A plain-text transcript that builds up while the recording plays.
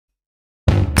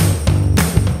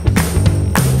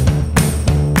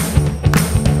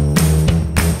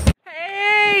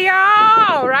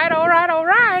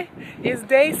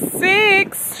day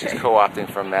 6. She's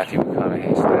co-opting from Matthew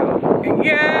McConaughey's style.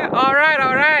 Yeah,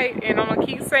 alright. And I'm gonna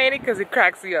keep saying it because it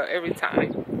cracks me up every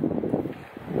time.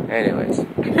 Anyways.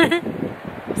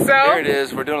 So there it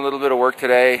is. We're doing a little bit of work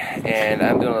today, and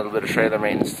I'm doing a little bit of trailer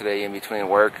maintenance today in between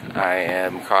work. I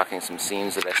am caulking some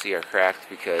seams that I see are cracked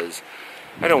because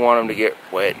I don't want them to get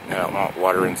wet. I don't want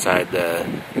water inside the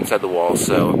walls.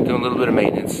 So I'm doing a little bit of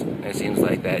maintenance. And it seems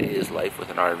like that is life with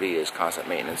an RV, is constant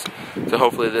maintenance. So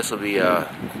hopefully this will be a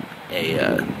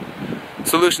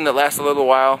solution that lasts a little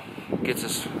while, gets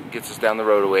us down the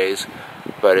road a ways.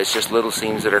 But it's just little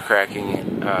seams that are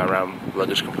cracking around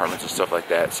luggage compartments and stuff like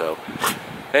that. So.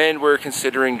 And we're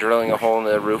considering drilling a hole in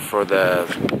the roof for the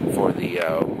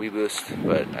Wee Boost,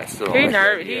 but I still don't he's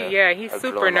nervous. He's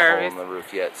super nervous. A hole in the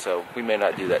roof yet, so we may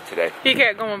not do that today. He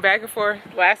kept going back and forth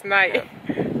last night,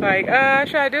 like,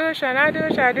 should I do it? Should I not do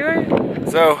it? Should I do it?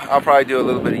 So I'll probably do a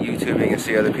little bit of YouTubing and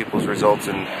see other people's results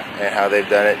and how they've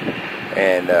done it,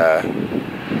 and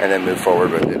then move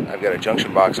forward with it. I've got a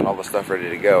junction box and all the stuff ready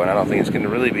to go, and I don't think it's going to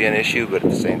really be an issue, but at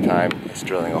the same time, it's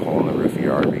drilling a hole in the roof of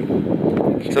your RV.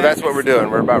 So that's what we're doing.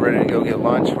 We're about ready to go get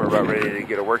lunch. We're about ready to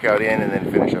get a workout in and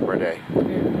then finish up our day.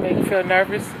 Make you feel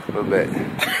nervous? A little bit.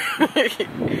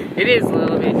 It is a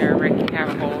little bit nerve-wracking to have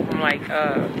a hole. I'm like,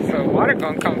 so water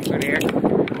gonna come through there?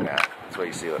 Nah, that's why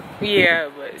you seal it. Yeah,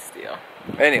 but still.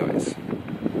 Anyways.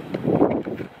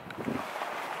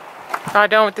 All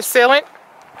done with the sealant?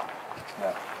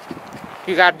 No.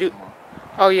 You gotta do,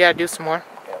 oh yeah, do some more.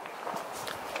 Yep.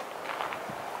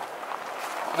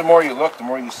 The more you look, the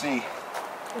more you see.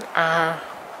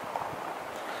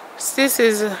 So this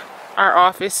is our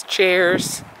office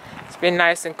chairs. It's been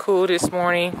nice and cool this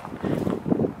morning.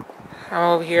 I'm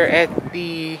over here at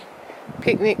the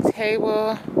picnic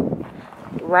table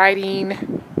writing.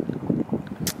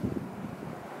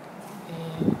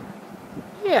 And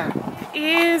yeah, it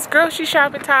is grocery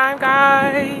shopping time,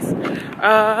 guys.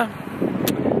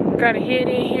 Gotta head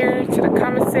in here to the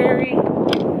commissary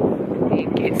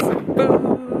and get some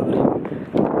food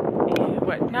and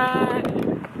whatnot.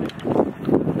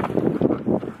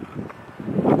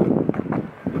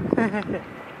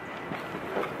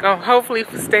 Gonna hopefully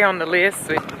stay on the list,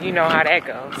 but you know how that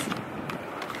goes.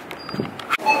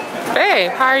 Hey,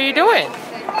 how are you doing?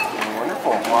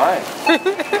 Wonderful. Why?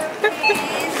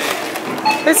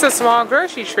 It's a small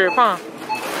grocery trip, huh?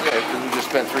 Yeah, because we just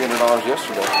spent $300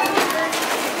 yesterday.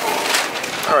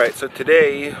 Alright, so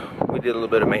today we did a little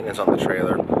bit of maintenance on the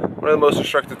trailer. One of the most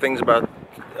destructive things about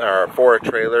for a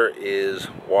trailer is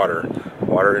water.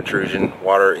 Water intrusion,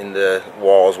 water in the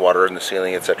walls, water in the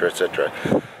ceiling, etc., etc.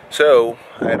 So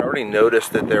I had already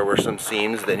noticed that there were some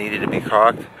seams that needed to be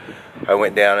caulked. I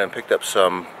went down and picked up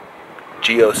some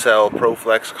Geocel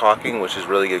ProFlex caulking, which is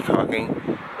really good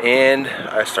caulking, and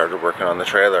I started working on the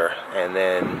trailer. And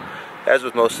then, as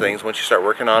with most things, once you start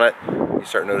working on it, you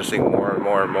start noticing more and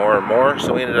more and more and more.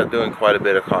 So we ended up doing quite a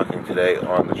bit of caulking today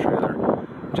on the trailer,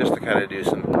 just to kind of do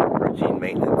some routine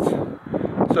maintenance.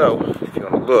 So if you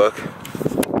want to look,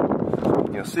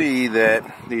 you'll see that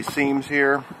these seams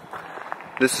here,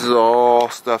 this is all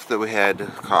stuff that we had to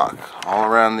caulk all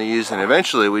around these, and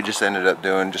eventually we just ended up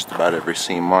doing just about every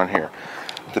seam on here.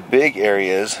 The big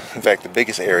areas, in fact the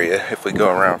biggest area, if we go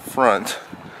around front,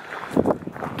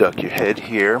 duck your head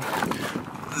here,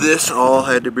 this all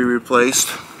had to be replaced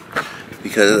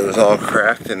because it was all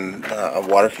cracked and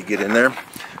water could get in there.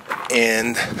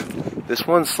 And this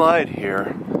one slide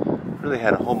here really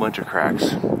had a whole bunch of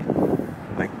cracks,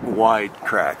 like wide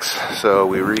cracks. So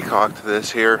we re-caulked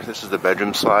this here. This is the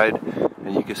bedroom slide,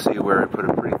 and you can see where I put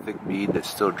a pretty thick bead that's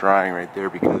still drying right there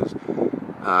because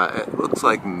it looks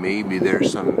like maybe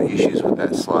there's some issues with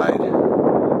that slide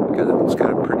because it's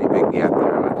got a pretty big gap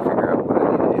there. I'm going to figure out what I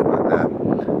need to do about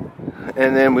that.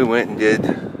 And then we went and did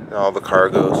all the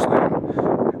cargo slam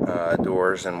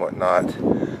doors and whatnot.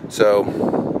 So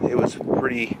it was a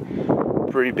pretty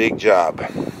big job.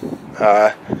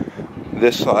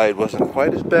 This slide wasn't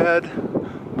quite as bad,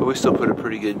 but we still put a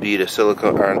pretty good bead of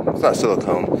silicone, or it's not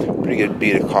silicone, pretty good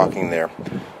bead of caulking there.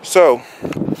 So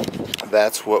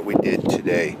that's what we did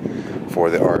today for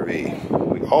the RV.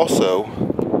 We also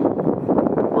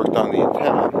worked on the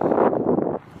antenna,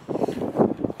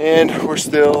 and we're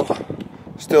still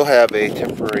have a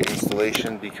temporary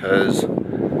installation because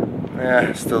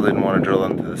I still didn't want to drill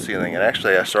into the ceiling. And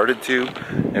actually I started to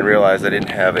and realized I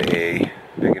didn't have a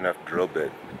big enough drill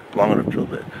bit, long enough drill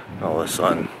bit, all of a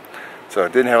sudden. So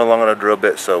it didn't have a long enough drill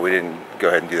bit, so we didn't go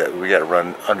ahead and do that. We got to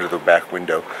run under the back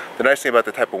window. The nice thing about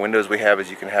the type of windows we have is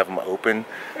you can have them open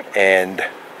and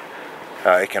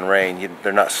it can rain.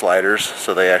 They're not sliders,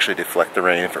 so they actually deflect the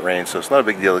rain if it rains, so it's not a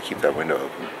big deal to keep that window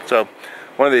open. So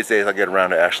one of these days I'll get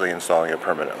around to actually installing it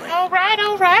permanently. All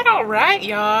right,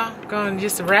 y'all. Gonna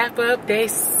just wrap up day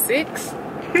 6.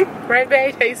 Right,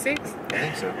 babe? Day 6? I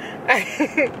think so.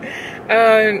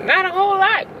 Not a whole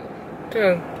lot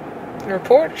to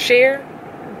report, share,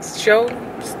 show,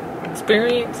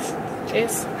 experience.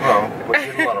 Just well, we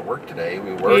did a lot of work today.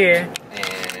 We worked, yeah.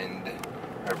 And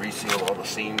I resealed all the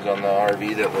seams on the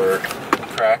RV that were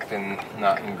cracked and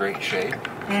not in great shape.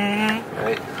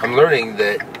 Right? I'm learning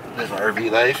that this RV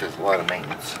life is a lot of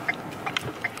maintenance.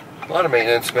 A lot of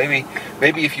maintenance. Maybe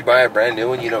if you buy a brand new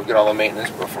one, you don't get all the maintenance.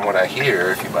 But from what I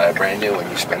hear, if you buy a brand new one,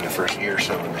 you spend the first year or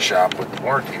so in the shop with the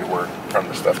warranty work from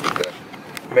the stuff that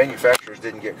the manufacturers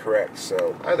didn't get correct.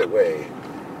 So either way,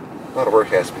 a lot of work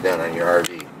has to be done on your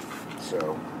RV.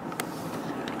 So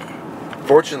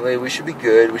fortunately, we should be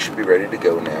good. We should be ready to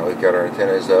go now. We've got our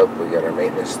antennas up. We got our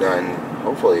maintenance done.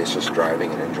 Hopefully, it's just driving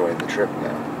and enjoying the trip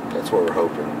now. That's what we're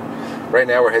hoping. Right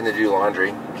now, we're heading to do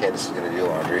laundry. Candace is going to do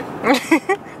laundry.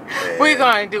 We're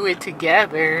going to do it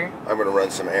together. I'm going to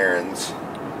run some errands.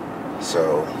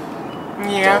 So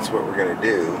yeah, that's what we're going to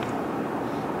do.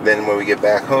 Then when we get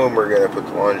back home, we're going to put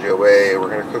the laundry away. We're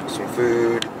going to cook some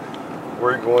food.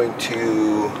 We're going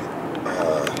to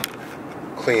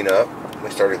clean up. We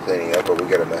started cleaning up, but we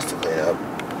got a mess to clean up.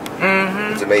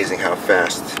 It's amazing how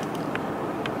fast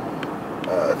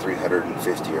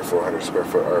 350 or 400 square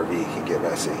foot RV can get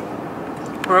messy.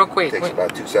 Real quick. It takes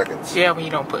about 2 seconds. Yeah, when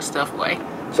you don't put stuff away.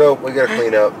 So we got to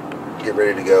clean up, get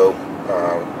ready to go.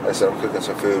 I said I'm cooking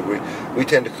some food. We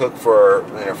tend to cook for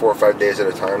 4 or 5 days at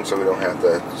a time, so we don't have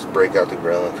to just break out the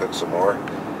grill and cook some more.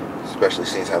 Especially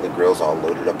seeing how the grill's all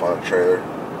loaded up on a trailer.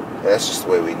 And that's just the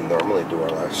way we normally do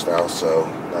our lifestyle, so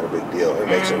not a big deal. It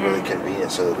makes it really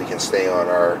convenient so that we can stay on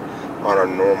our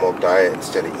normal diet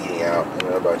instead of eating out. I don't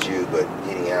know about you, but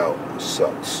eating out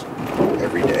sucks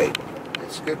every day.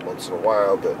 It's good once in a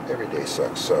while, but every day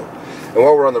sucks. So, and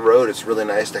while we're on the road, it's really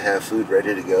nice to have food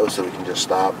ready to go, so we can just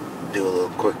stop, do a little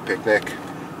quick picnic,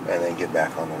 and then get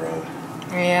back on the road.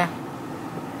 Yeah.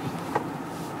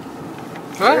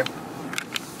 Well, Okay.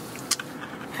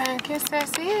 I guess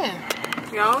that's it,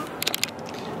 y'all.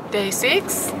 Day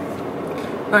 6.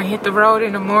 Gonna hit the road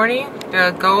in the morning.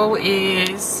 The goal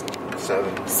is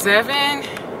 7.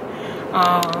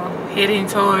 Heading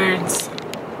towards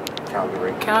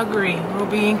Calgary. We'll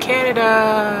be in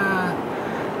Canada.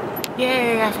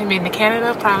 Yay! I haven't been to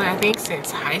Canada probably I think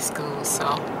since high school,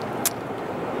 so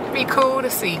it'd be cool to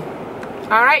see.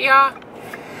 All right, y'all.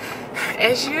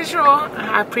 As usual,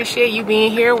 I appreciate you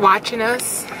being here, watching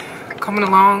us, coming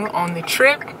along on the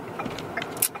trip.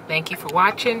 Thank you for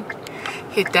watching.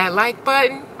 Hit that like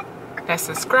button, that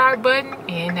subscribe button,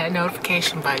 and that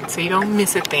notification button so you don't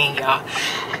miss a thing, y'all.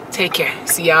 Take care.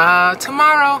 See y'all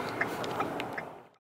tomorrow.